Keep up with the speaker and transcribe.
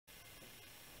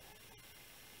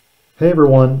Hey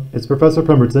everyone, it's Professor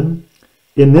Pemberton.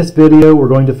 In this video, we're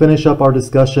going to finish up our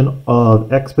discussion of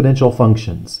exponential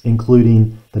functions,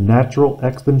 including the natural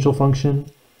exponential function,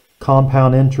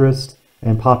 compound interest,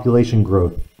 and population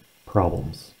growth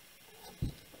problems.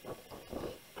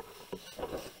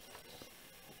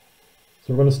 So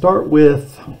we're going to start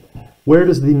with, where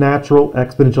does the natural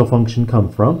exponential function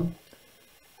come from?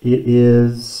 It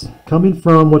is coming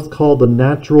from what's called the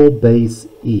natural base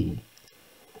e.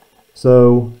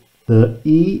 So the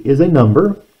e is a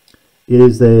number. It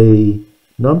is a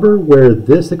number where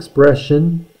this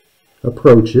expression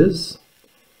approaches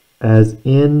as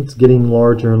n's getting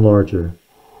larger and larger.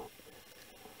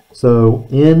 So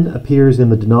n appears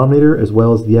in the denominator as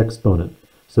well as the exponent.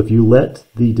 So if you let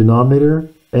the denominator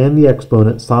and the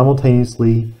exponent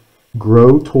simultaneously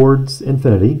grow towards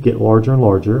infinity, get larger and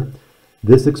larger,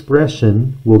 this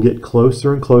expression will get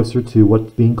closer and closer to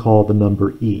what's being called the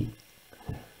number e.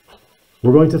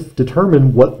 We're going to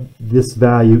determine what this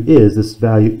value is, this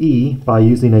value e, by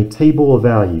using a table of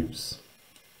values.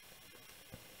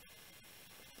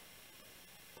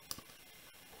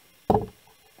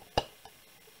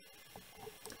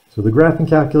 So the graphing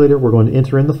calculator, we're going to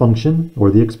enter in the function, or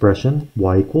the expression,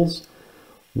 y equals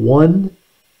 1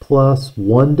 plus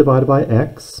 1 divided by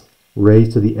x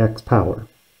raised to the x power.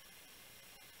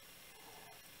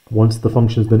 Once the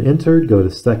function has been entered, go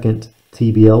to second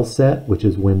TBL set, which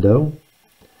is window.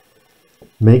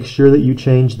 Make sure that you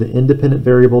change the independent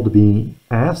variable to be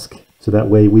ask, so that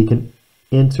way we can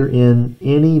enter in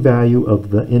any value of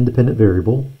the independent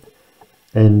variable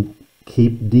and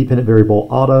keep dependent variable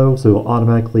auto, so it will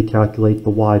automatically calculate the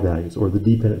y values, or the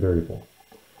dependent variable.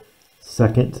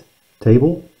 Second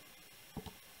table,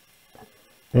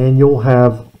 and you'll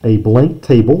have a blank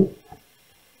table.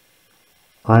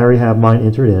 I already have mine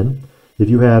entered in. If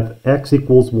you have x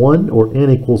equals 1 or n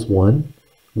equals 1,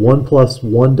 1 plus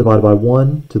 1 divided by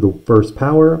 1 to the first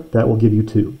power, that will give you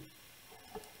 2.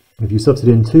 If you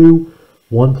substitute in 2,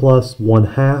 1 plus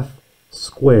 1/2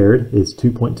 squared is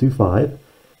 2.25.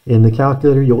 In the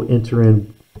calculator, you'll enter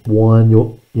in 1,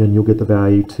 you'll get the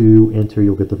value, 2, enter,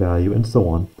 you'll get the value, and so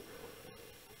on.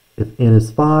 If n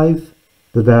is 5,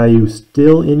 the value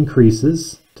still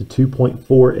increases to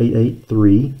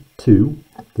 2.48832.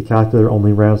 The calculator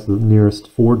only rounds to the nearest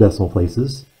 4 decimal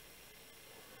places.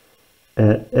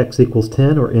 At x equals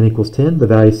 10 or n equals 10, the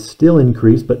values still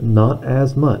increase, but not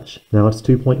as much. Now it's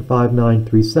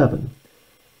 2.5937.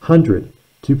 100,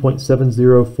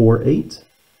 2.7048.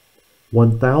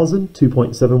 1,000,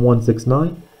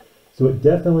 2.7169. So it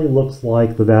definitely looks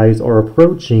like the values are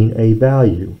approaching a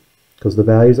value, because the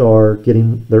values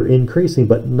they're increasing,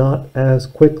 but not as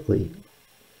quickly.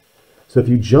 So if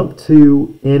you jump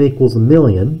to n equals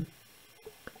 1,000,000,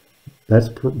 that's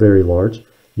very large.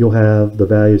 You'll have the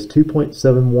values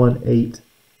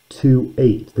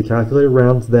 2.71828. The calculator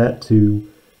rounds that to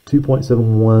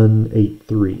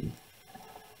 2.7183.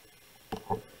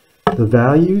 The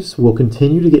values will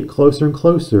continue to get closer and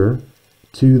closer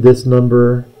to this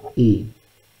number e.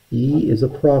 E is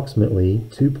approximately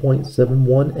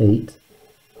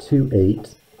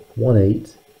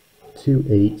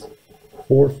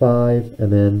 2.718288182845,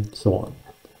 and then so on.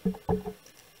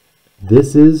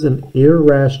 This is an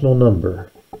irrational number.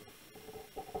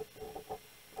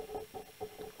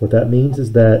 What that means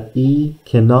is that e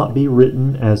cannot be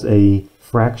written as a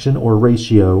fraction or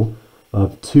ratio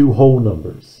of two whole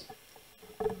numbers.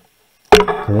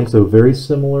 Okay, so very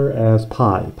similar as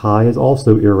pi. Pi is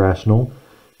also irrational.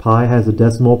 Pi has a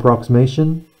decimal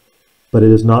approximation, but it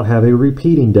does not have a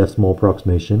repeating decimal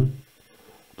approximation,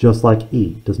 just like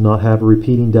e does not have a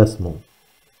repeating decimal.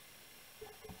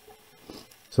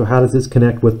 So how does this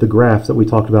connect with the graphs that we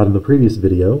talked about in the previous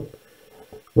video?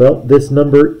 Well, this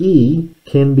number e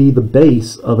can be the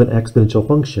base of an exponential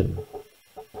function.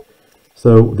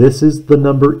 So this is the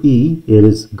number e. It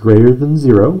is greater than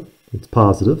 0. It's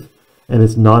positive. And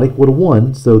it's not equal to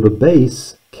 1. So the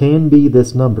base can be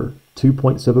this number,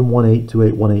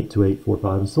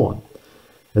 2.71828182845, and so on.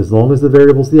 As long as the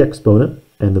variable is the exponent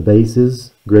and the base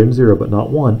is greater than 0 but not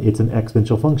 1, it's an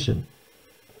exponential function.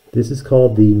 This is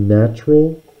called the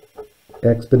natural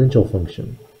exponential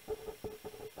function.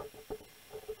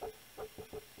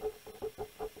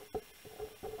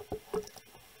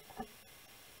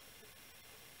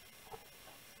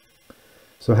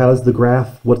 So how does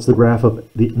what's the graph of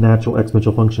the natural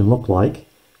exponential function look like?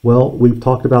 Well, we've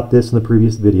talked about this in the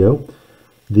previous video.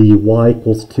 The y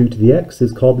equals 2 to the x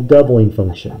is called the doubling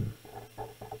function,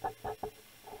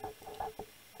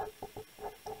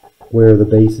 where the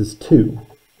base is 2.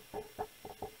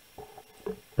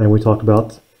 And we talk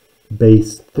about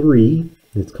base 3,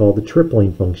 it's called the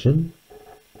tripling function.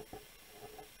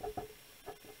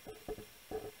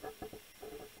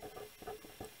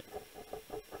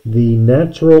 The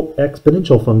natural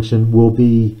exponential function will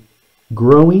be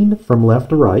growing from left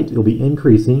to right. It'll be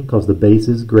increasing because the base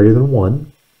is greater than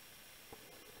 1.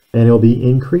 And it'll be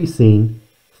increasing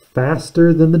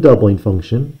faster than the doubling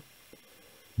function,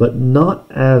 but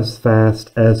not as fast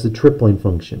as the tripling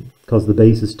function because the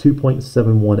base is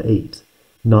 2.718.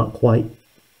 Not quite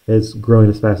as growing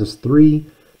as fast as 3,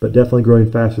 but definitely growing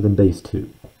faster than base 2.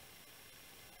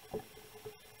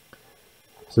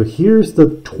 So here's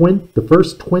the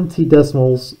first 20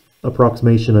 decimals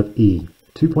approximation of E.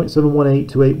 2.718,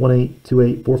 2818,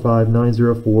 2845,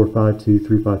 904, 52,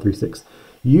 3536.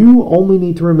 You only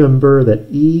need to remember that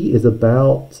E is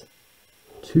about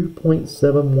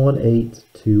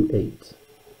 2.71828.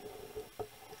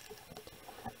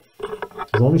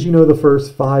 As long as you know the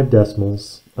first 5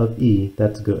 decimals of E,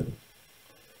 that's good.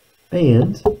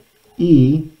 And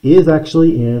E is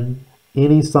actually in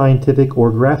any scientific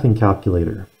or graphing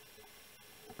calculator.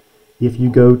 If you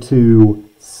go to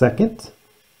second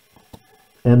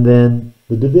and then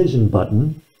the division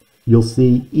button, you'll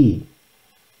see E.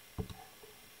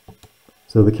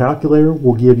 So the calculator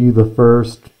will give you the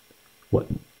first,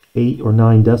 8 or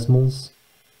 9 decimals?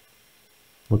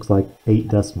 Looks like 8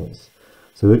 decimals.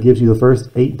 So it gives you the first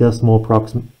 8 decimal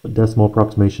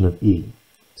approximation of E.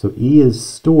 So E is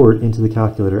stored into the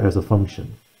calculator as a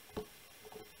function.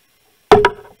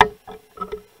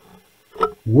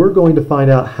 We're going to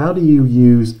find out how do you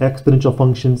use exponential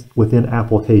functions within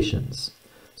applications.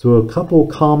 So a couple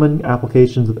common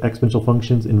applications of exponential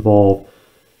functions involve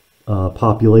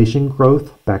population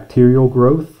growth, bacterial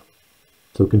growth,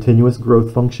 so continuous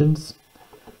growth functions,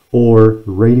 or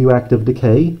radioactive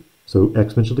decay, so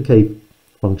exponential decay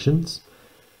functions.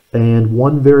 And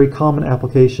one very common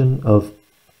application of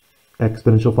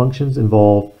exponential functions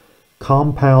involve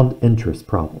compound interest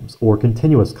problems or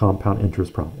continuous compound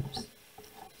interest problems.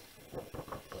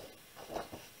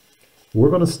 We're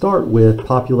going to start with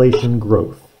population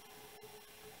growth.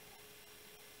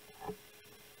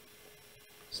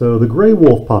 So the gray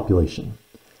wolf population.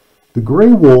 The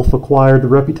gray wolf acquired the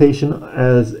reputation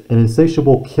as an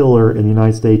insatiable killer in the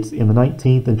United States in the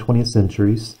 19th and 20th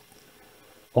centuries.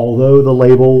 Although the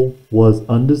label was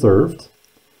undeserved,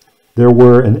 there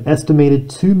were an estimated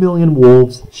 2 million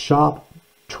wolves shot,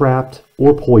 trapped,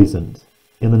 or poisoned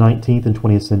in the 19th and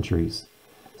 20th centuries.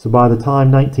 So by the time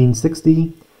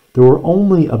 1960, there were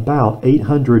only about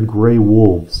 800 gray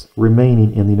wolves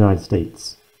remaining in the United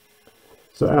States.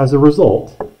 So as a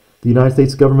result, the United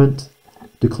States government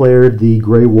declared the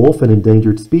gray wolf an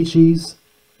endangered species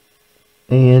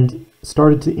and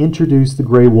started to introduce the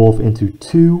gray wolf into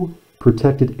 2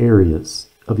 protected areas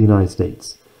of the United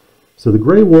States. So the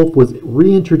gray wolf was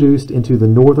reintroduced into the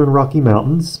northern Rocky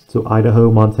Mountains, so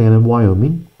Idaho, Montana, and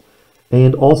Wyoming,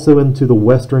 and also into the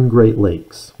western Great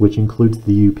Lakes, which includes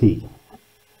the UP.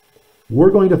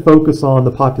 We're going to focus on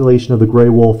the population of the gray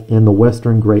wolf in the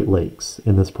western Great Lakes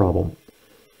in this problem.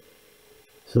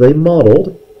 So they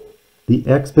modeled the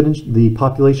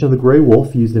population of the gray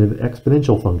wolf using an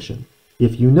exponential function.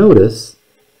 If you notice,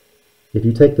 if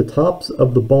you take the tops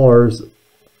of the bars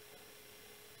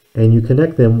and you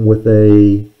connect them with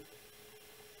a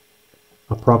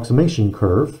approximation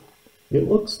curve, it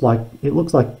looks like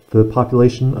the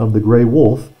population of the gray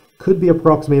wolf could be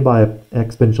approximated by an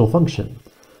exponential function.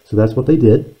 So that's what they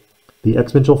did. The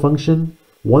exponential function,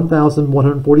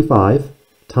 1,145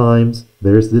 times,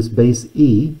 there's this base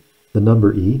E, the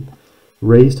number E,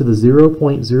 raised to the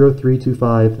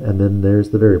 0.0325, and then there's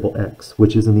the variable x,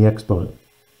 which is in the exponent.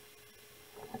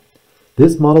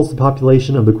 This models the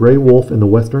population of the gray wolf in the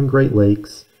western Great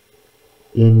Lakes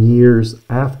in years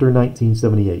after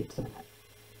 1978.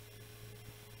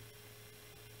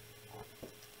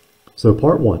 So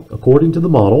part 1, according to the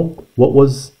model, what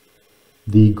was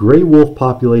the gray wolf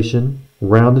population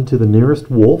rounded to the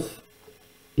nearest wolf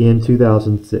in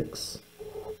 2006?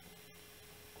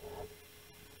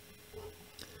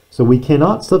 So we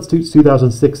cannot substitute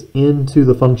 2006 into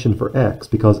the function for x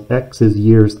because x is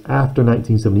years after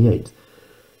 1978.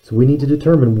 So we need to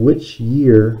determine which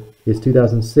year is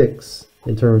 2006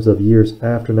 in terms of years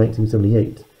after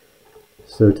 1978.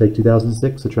 So take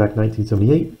 2006, subtract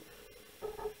 1978.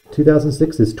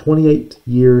 2006 is 28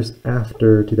 years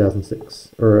after 2006,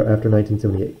 or after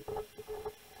 1978.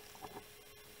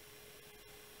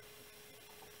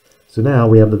 So now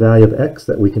we have the value of x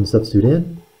that we can substitute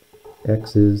in.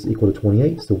 X is equal to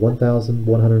 28, so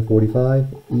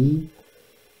 1,145 e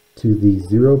to the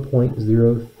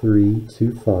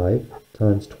 0.0325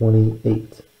 times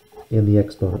 28 in the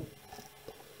exponent.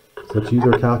 So let's use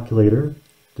our calculator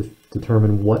to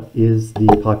determine what is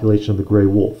the population of the gray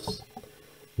wolves.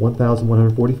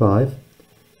 1,145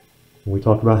 We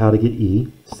talked about how to get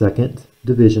E. Second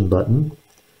division button,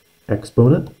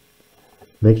 exponent.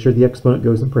 Make sure the exponent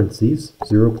goes in parentheses,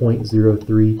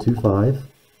 0.0325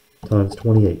 times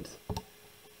 28.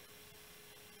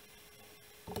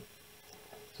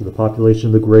 So the population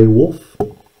of the gray wolf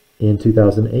in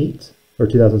 2008 or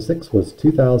 2006 was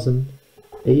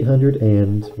 2,800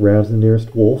 and round to the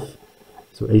nearest wolf,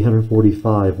 so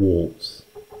 845 wolves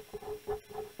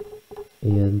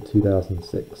in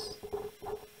 2006.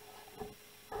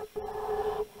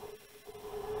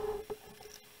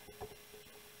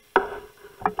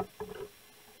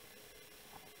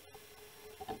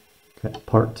 Okay,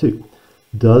 part 2.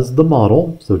 Does the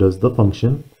model, so does the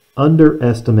function,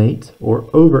 underestimate or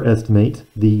overestimate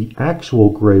the actual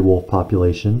gray wolf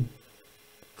population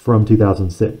from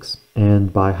 2006?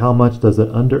 And by how much does it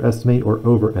underestimate or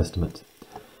overestimate?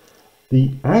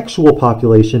 The actual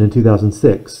population in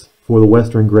 2006 for the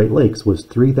Western Great Lakes was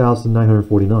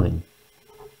 3,949.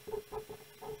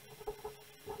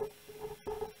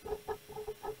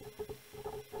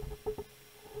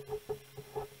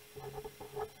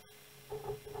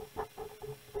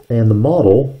 And the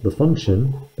model, the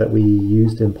function that we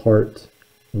used in part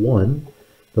 1,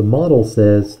 the model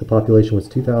says the population was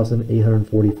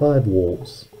 2,845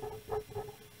 wolves.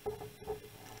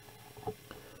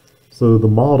 So the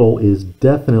model is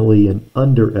definitely an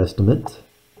underestimate,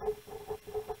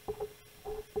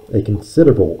 a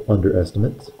considerable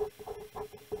underestimate,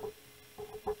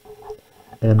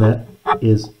 and the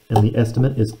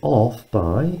estimate is off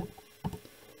by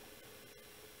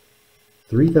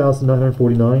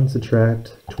 3,949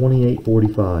 subtract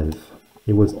 2,845.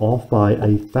 It was off by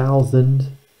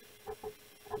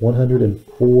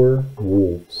 1,104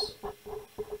 wolves.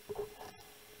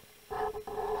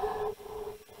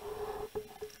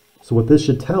 So what this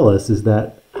should tell us is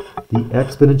that the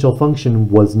exponential function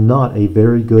was not a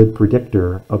very good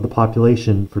predictor of the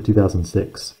population for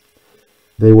 2006.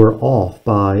 They were off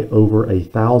by over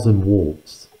 1,000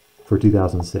 wolves for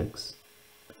 2006.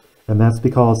 And that's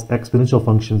because exponential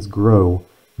functions grow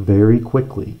very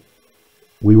quickly.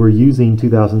 We were using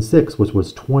 2006, which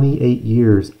was 28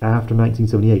 years after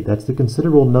 1978. That's a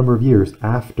considerable number of years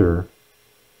after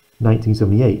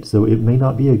 1978. So it may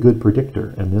not be a good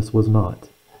predictor, and this was not.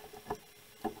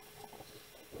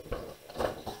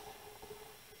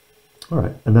 All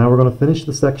right, and now we're going to finish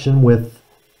the section with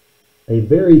a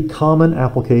very common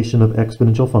application of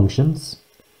exponential functions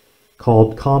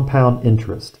called compound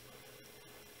interest.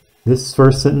 This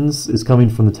first sentence is coming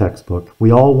from the textbook. We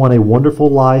all want a wonderful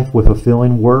life with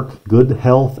fulfilling work, good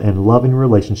health, and loving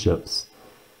relationships.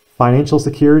 Financial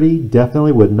security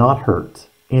definitely would not hurt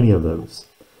any of those.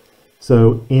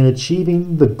 So in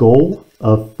achieving the goal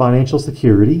of financial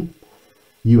security,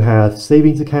 you have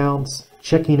savings accounts,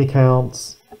 checking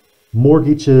accounts,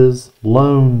 mortgages,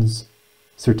 loans,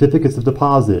 certificates of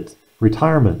deposit,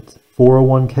 retirement,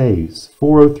 401ks,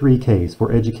 403ks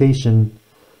for education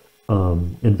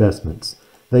investments.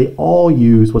 They all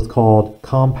use what's called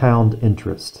compound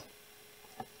interest.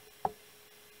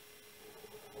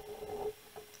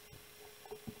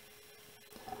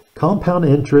 Compound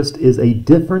interest is a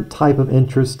different type of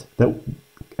interest that,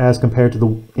 as compared to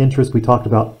the interest we talked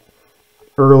about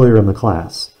earlier in the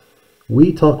class.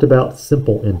 We talked about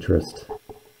simple interest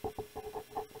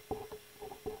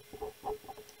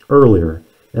earlier,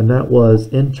 and that was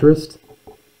interest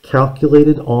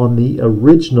calculated on the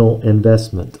original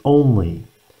investment only.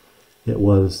 It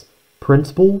was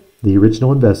principal, the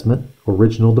original investment,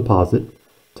 original deposit,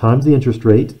 times the interest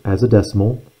rate as a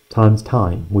decimal, times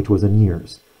time, which was in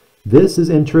years. This is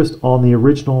interest on the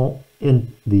original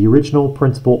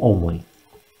principal only.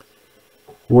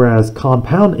 Whereas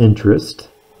compound interest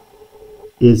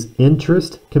is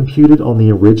interest computed on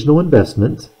the original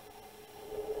investment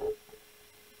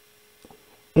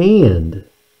and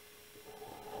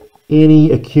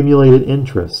any accumulated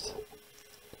interest.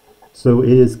 So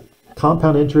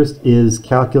compound interest is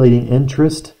calculating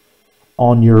interest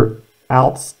on your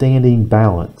outstanding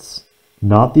balance,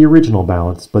 not the original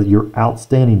balance, but your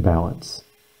outstanding balance.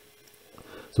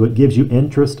 So it gives you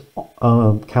interest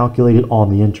calculated on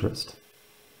the interest.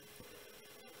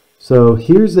 So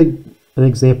here's an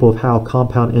example of how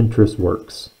compound interest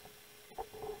works.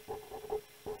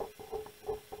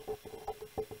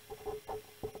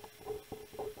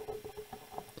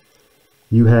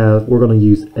 We're going to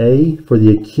use A for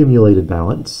the accumulated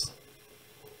balance.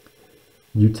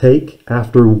 You take,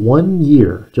 after 1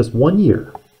 year, just 1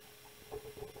 year,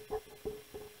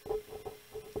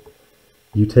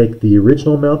 you take the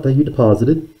original amount that you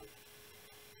deposited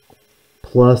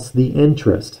plus the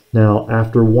interest. Now,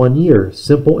 after 1 year,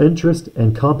 simple interest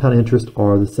and compound interest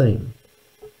are the same.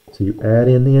 So you add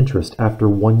in the interest after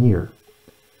 1 year.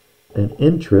 And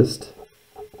interest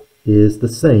is the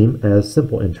same as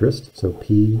simple interest, so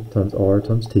P times R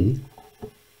times T.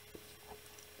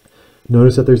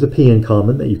 Notice that there's a P in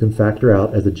common that you can factor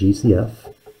out as a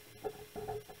GCF.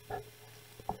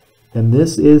 And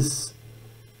this is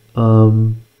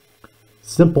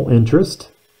simple interest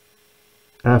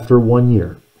after 1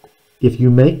 year. If you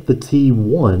make the T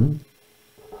 1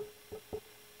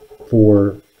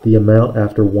 for the amount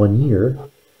after 1 year,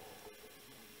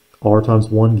 R times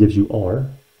 1 gives you R.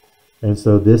 And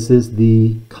so this is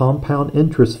the compound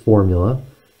interest formula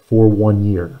for 1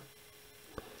 year.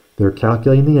 They're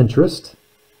calculating the interest,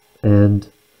 and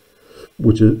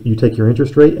which is, you take your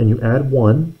interest rate and you add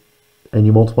 1, and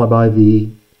you multiply by the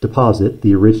deposit,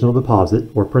 the original deposit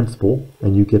or principal,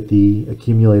 and you get the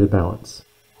accumulated balance.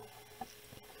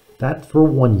 That's for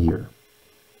 1 year.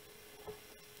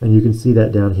 And you can see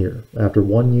that down here. After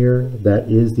 1 year, that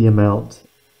is the amount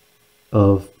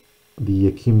of the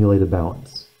accumulated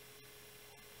balance.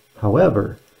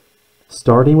 However,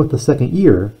 starting with the second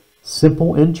year,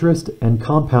 simple interest and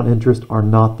compound interest are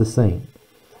not the same.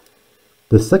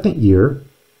 The second year,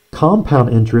 compound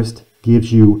interest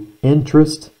gives you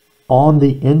interest on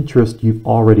the interest you've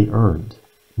already earned,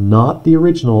 not the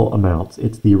original amounts.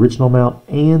 It's the original amount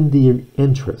and the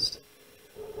interest.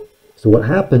 So what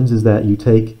happens is that you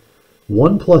take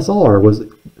 1 plus R was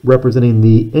representing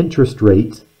the interest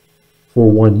rate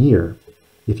for 1 year.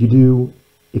 If you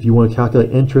want to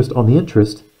calculate interest on the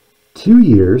interest, 2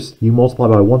 years, you multiply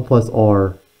by 1 plus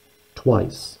R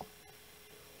twice.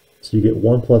 So you get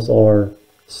 1 plus R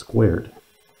squared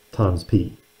times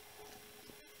P.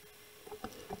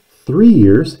 3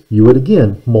 years, you would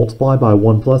again multiply by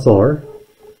 1 plus R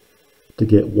to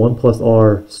get 1 plus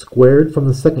R squared from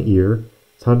the second year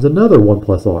times another 1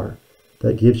 plus R.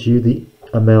 That gives you the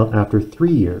amount after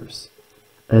 3 years.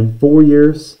 And 4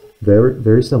 years, very,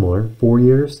 very similar. 4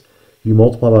 years, you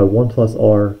multiply by 1 plus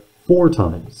R 4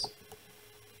 times.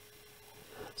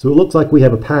 So it looks like we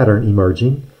have a pattern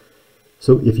emerging.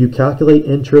 So if you calculate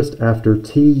interest after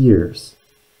T years,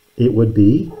 it would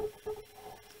be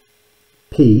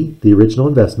P, the original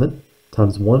investment,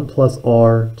 times 1 plus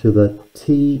R to the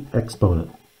T exponent.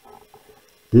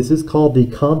 This is called the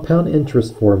compound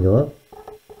interest formula.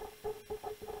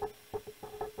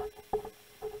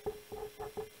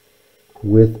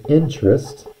 With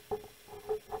interest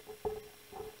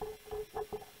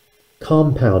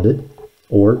compounded,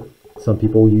 or some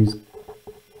people use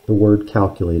the word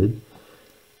calculated,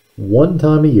 1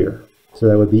 time a year. So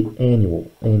that would be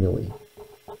annually.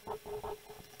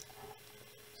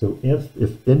 So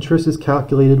if interest is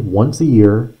calculated once a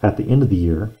year at the end of the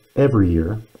year, every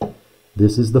year,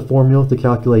 this is the formula to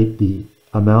calculate the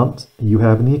amount you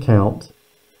have in the account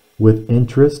with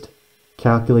interest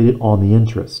calculated on the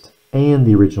interest and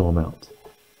the original amount.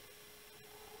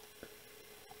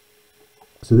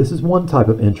 So this is one type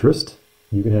of interest.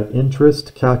 You can have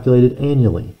interest calculated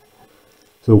annually,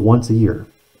 so once a year.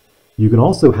 You can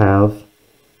also have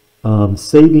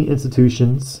saving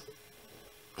institutions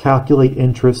calculate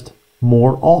interest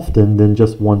more often than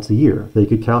just once a year. They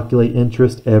could calculate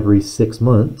interest every 6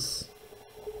 months.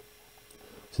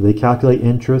 So they calculate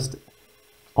interest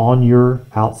on your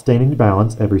outstanding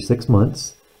balance every 6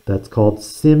 months. That's called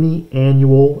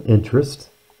semi-annual interest.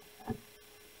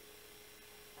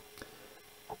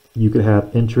 You could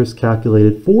have interest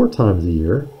calculated 4 times a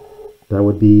year. That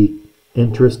would be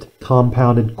interest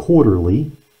compounded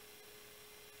quarterly,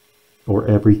 or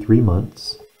every 3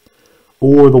 months.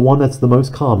 Or the one that's the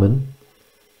most common,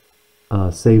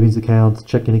 savings accounts,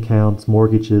 checking accounts,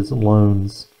 mortgages,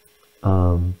 loans.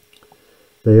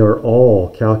 They are all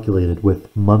calculated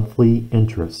with monthly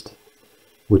interest,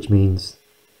 which means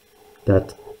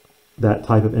that that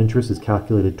type of interest is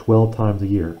calculated 12 times a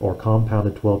year, or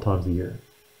compounded 12 times a year.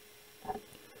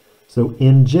 So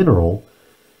in general,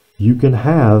 you can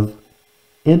have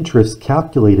interest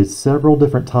calculated several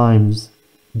different times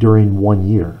during 1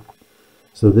 year.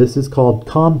 So this is called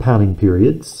compounding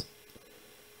periods.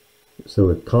 So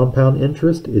if compound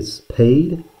interest is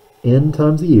paid n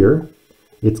times a year,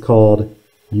 it's called,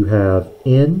 you have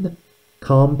n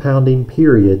compounding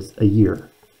periods a year.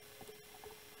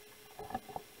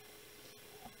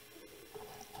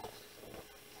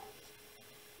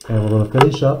 And we're going to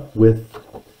finish up with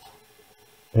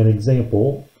an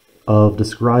example of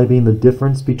describing the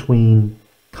difference between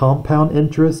compound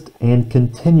interest and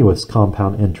continuous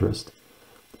compound interest.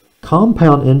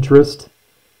 Compound interest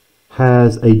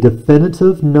has a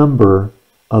definitive number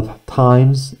of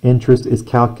times interest is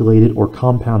calculated or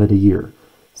compounded a year.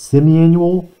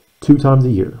 Semi-annual, 2 times a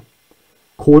year.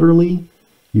 Quarterly,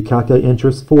 you calculate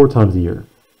interest 4 times a year.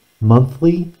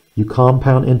 Monthly, you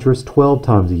compound interest 12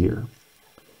 times a year.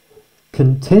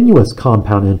 Continuous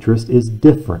compound interest is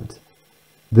different.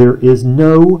 There is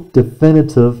no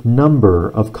definitive number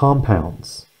of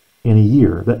compounds in a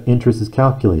year that interest is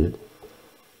calculated.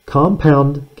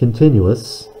 Compound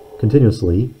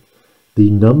continuously, the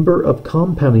number of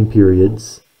compounding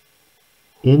periods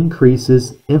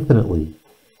increases infinitely.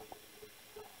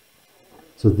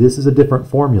 So this is a different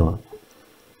formula.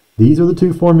 These are the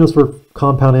two formulas for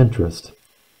compound interest.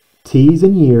 T's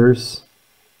in years,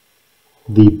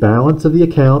 the balance of the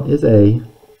account is A,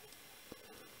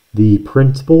 the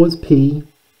principal is P,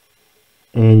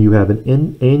 and you have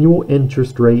an annual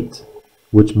interest rate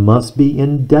which must be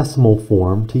in decimal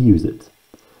form to use it.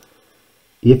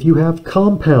 If you have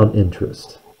compound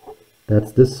interest,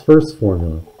 that's this first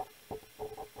formula.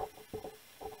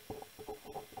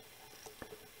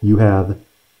 You have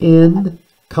N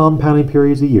compounding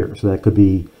periods a year. So that could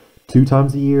be 2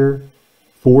 times a year,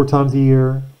 4 times a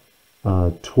year,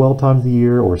 12 times a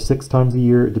year, or 6 times a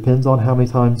year. It depends on how many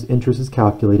times interest is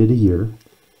calculated a year.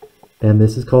 And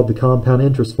this is called the compound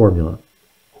interest formula.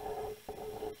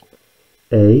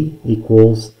 A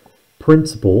equals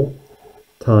principal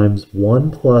times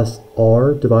 1 plus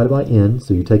R divided by N.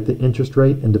 So you take the interest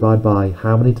rate and divide by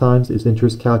how many times is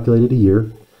interest calculated a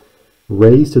year,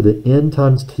 raised to the N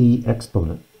times T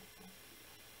exponent.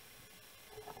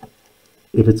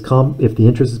 If the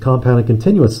interest is compounded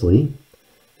continuously,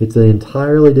 it's an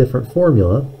entirely different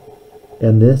formula,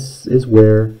 and this is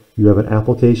where you have an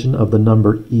application of the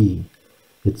number E.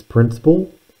 It's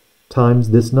principal times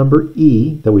this number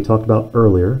E that we talked about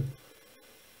earlier,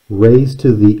 raised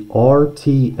to the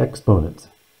RT exponent.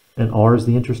 And R is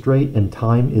the interest rate, and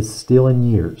time is still in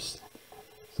years.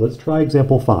 So let's try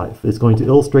example 5. It's going to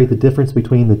illustrate the difference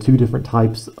between the two different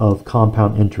types of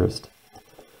compound interest.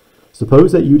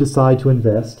 Suppose that you decide to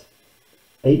invest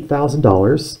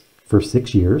 $8,000 for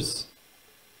 6 years.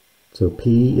 So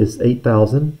P is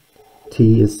 8,000,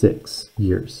 T is 6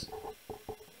 years.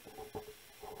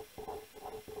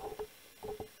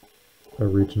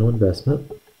 Original investment.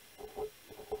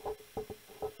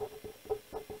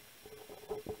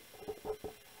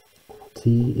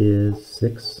 T is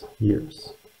 6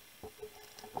 years.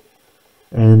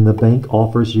 And the bank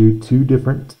offers you 2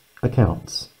 different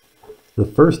accounts. The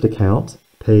first account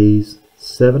pays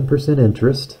 7%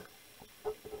 interest.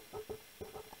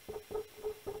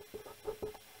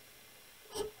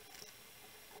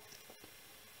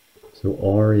 So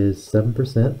R is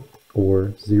 7%,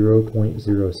 or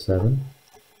 0.07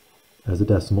 as a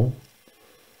decimal.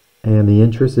 And the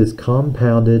interest is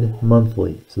compounded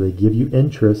monthly. So they give you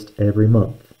interest every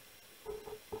month.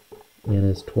 N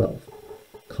is 12.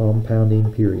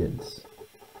 Compounding periods.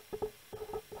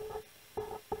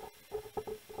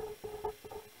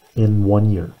 In 1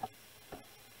 year.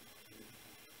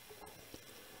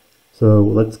 So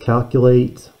let's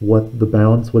calculate what the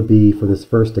balance would be for this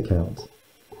first account.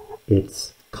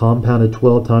 It's compounded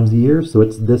 12 times a year, so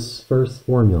it's this first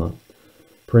formula.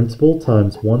 Principal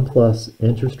times 1 plus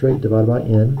interest rate divided by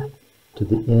N to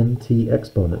the NT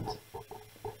exponent.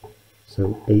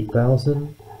 So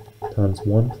 8,000 times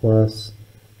 1 plus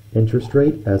interest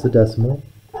rate as a decimal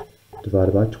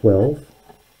divided by 12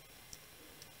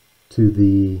 to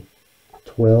the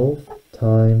 12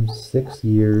 times 6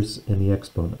 years in the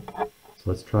exponent. So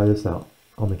let's try this out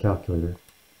on the calculator.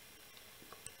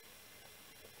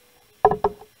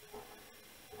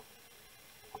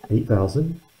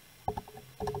 $8,000,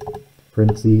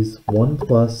 parentheses 1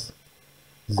 plus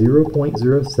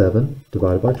 0.07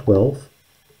 divided by 12,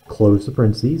 close the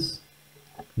parentheses,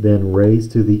 then raise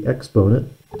to the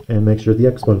exponent, and make sure the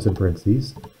exponent's in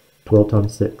parentheses, 12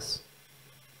 times 6.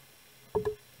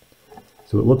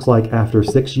 So it looks like after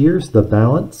 6 years, the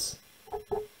balance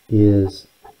is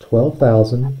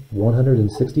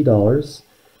 $12,160,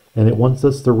 and it wants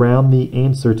us to round the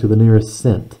answer to the nearest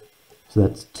cent. So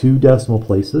that's 2 decimal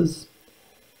places,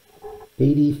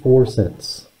 84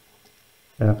 cents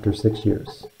after 6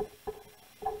 years.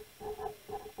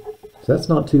 So that's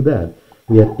not too bad.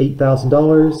 We had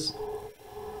 $8,000.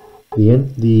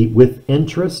 With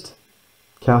interest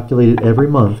calculated every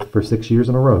month for 6 years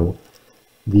in a row,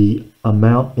 the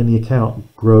amount in the account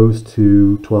grows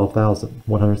to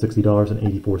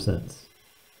 $12,160.84.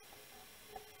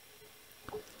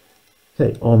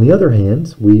 Okay, on the other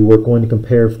hand, we were going to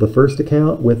compare the first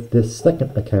account with this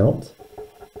second account.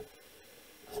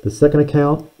 The second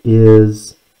account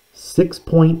is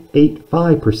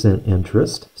 6.85%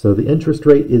 interest, so the interest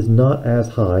rate is not as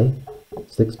high,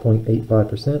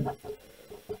 6.85%.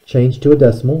 Change to a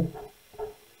decimal.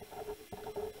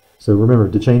 So remember,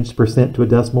 to change percent to a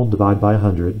decimal, divide by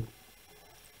 100.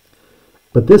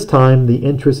 But this time, the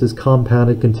interest is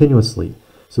compounded continuously.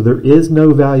 So there is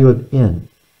no value of n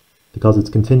because it's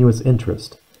continuous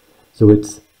interest. So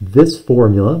it's this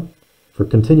formula for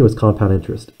continuous compound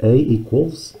interest. A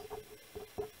equals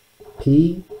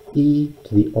P e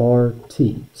to the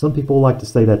RT. Some people like to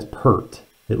say that's PERT.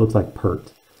 It looks like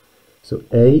PERT. So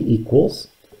A equals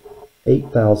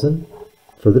 8,000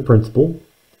 for the principal.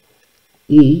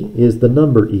 E is the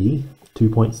number E,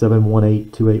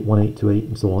 2.718281828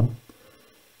 and so on.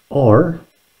 R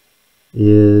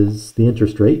is the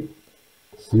interest rate,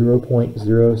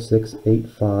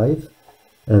 0.0685,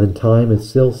 and then time is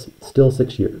still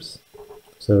 6 years.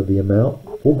 So the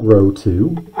amount will grow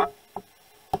to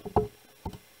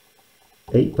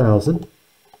 8,000,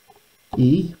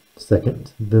 E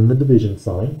second, then the division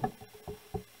sign,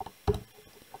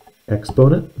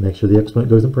 exponent, make sure the exponent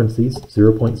goes in parentheses,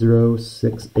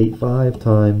 0.0685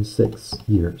 times 6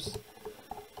 years.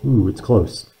 Ooh, it's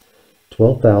close.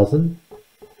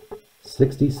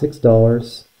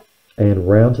 $12,066, and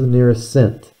round to the nearest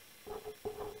cent.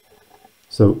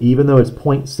 So even though it's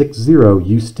 0.60,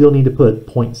 you still need to put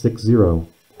 0.60.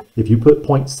 If you put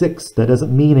 0.6, that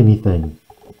doesn't mean anything.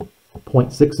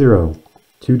 0.60,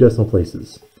 2 decimal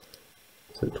places.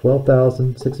 So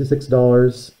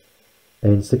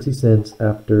 $12,066.60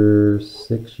 after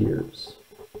 6 years.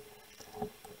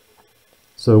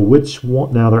 So which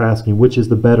one, now they're asking, which is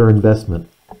the better investment?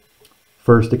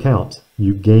 First account,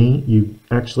 you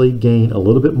actually gain a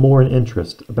little bit more in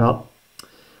interest, about,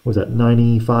 what was that,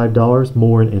 $95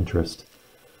 more in interest.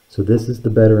 So this is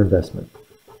the better investment,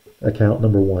 account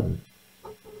number 1.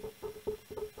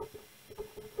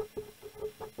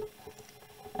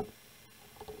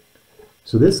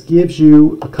 So this gives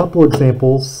you a couple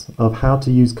examples of how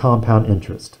to use compound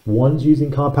interest. One's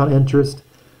using compound interest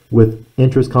with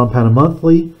interest compounded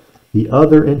monthly. The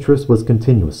other interest was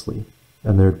continuously.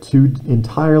 And they're 2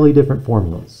 entirely different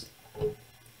formulas.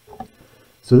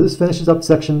 So this finishes up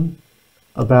section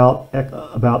about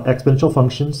exponential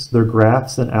functions, their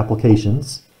graphs and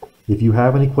applications. If you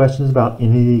have any questions about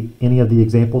any of the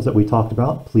examples that we talked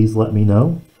about, please let me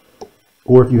know.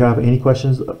 Or if you have any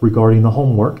questions regarding the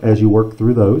homework as you work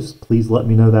through those, please let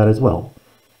me know that as well.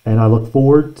 And I look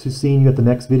forward to seeing you at the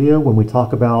next video when we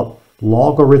talk about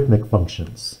logarithmic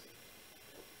functions.